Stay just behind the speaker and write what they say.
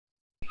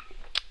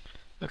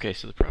Okay,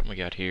 so the problem we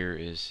got here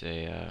is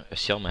a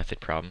shell method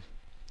problem.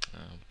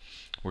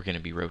 We're going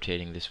to be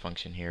rotating this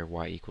function here,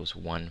 y equals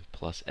 1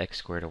 plus x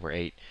squared over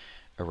 8,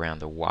 around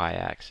the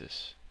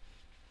y-axis.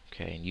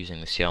 Okay, and using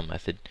the shell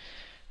method,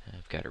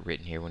 I've got it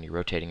written here. When you're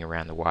rotating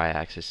around the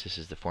y-axis, this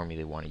is the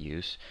formula you want to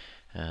use.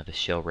 The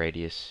shell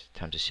radius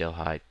times the shell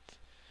height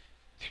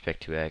with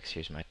respect to x.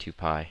 Here's my 2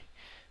 pi.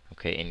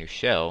 Okay, in your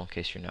shell, in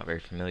case you're not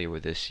very familiar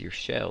with this, your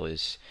shell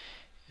is,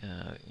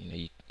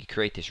 you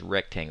create this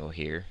rectangle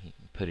here. You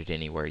can put it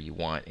anywhere you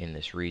want in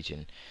this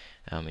region,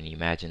 and you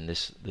imagine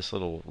this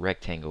little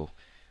rectangle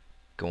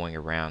going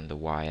around the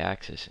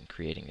y-axis and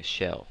creating a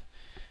shell.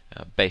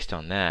 Based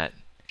on that,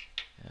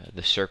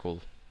 the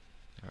circle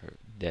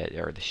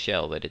or the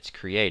shell that it's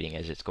creating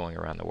as it's going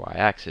around the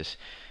y-axis,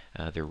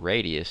 the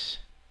radius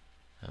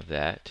of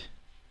that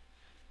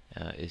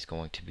is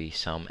going to be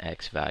some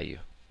x value.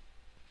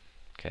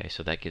 Okay,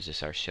 so that gives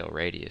us our shell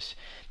radius.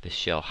 The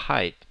shell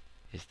height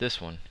is this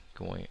one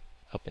going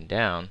up and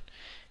down,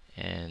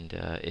 and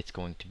it's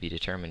going to be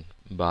determined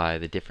by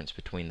the difference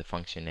between the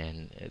function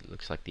and, it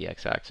looks like, the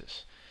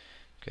x-axis.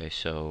 Okay,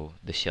 so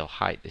the shell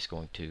height is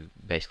going to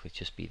basically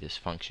just be this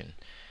function,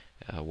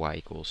 y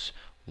equals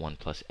 1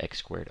 plus x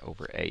squared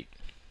over 8.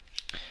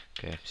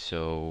 Okay,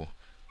 so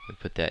we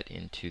put that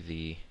into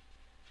the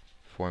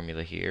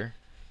formula here.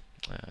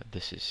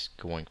 This is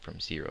going from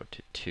 0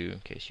 to 2, in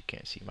case you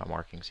can't see my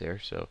markings there.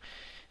 So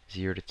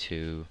 0 to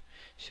 2,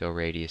 shell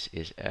radius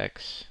is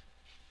x,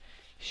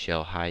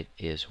 shell height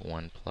is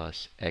 1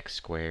 plus x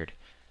squared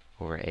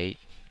over 8,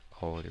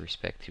 all with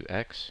respect to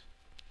x.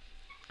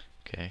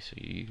 Okay, so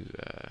you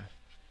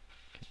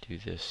can do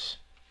this,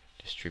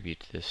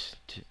 distribute this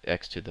to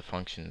x to the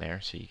function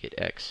there, so you get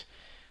x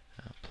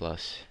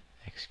plus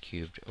x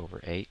cubed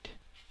over 8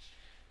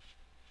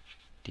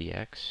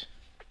 dx,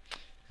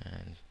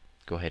 and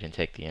go ahead and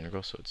take the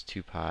integral, so it's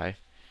 2 pi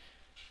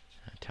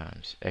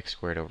times x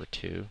squared over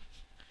 2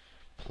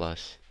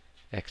 plus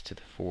x to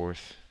the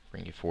 4th,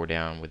 bring your 4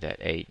 down with that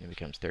 8, and it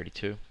becomes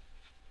 32,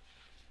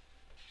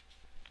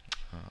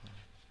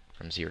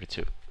 from 0 to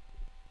 2.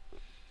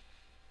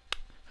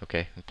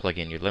 Okay, and plug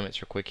in your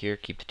limits real quick here.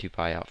 Keep the 2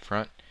 pi out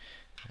front.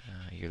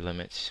 Your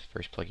limits,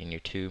 first plug in your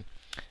 2.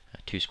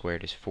 2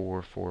 squared is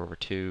 4, 4 over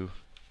 2,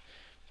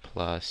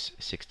 plus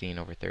 16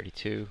 over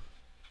 32.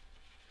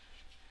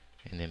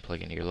 And then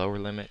plug in your lower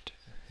limit,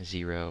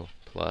 0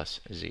 plus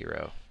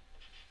 0.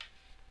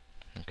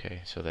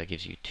 Okay, so that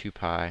gives you 2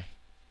 pi,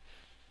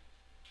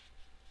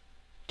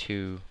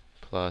 2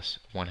 plus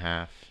 1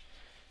 half.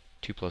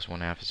 2 plus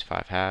 1 half is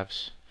 5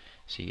 halves.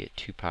 So you get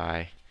 2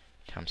 pi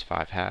times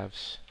 5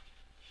 halves.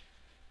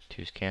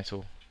 2's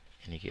cancel,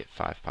 and you get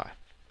 5 pi.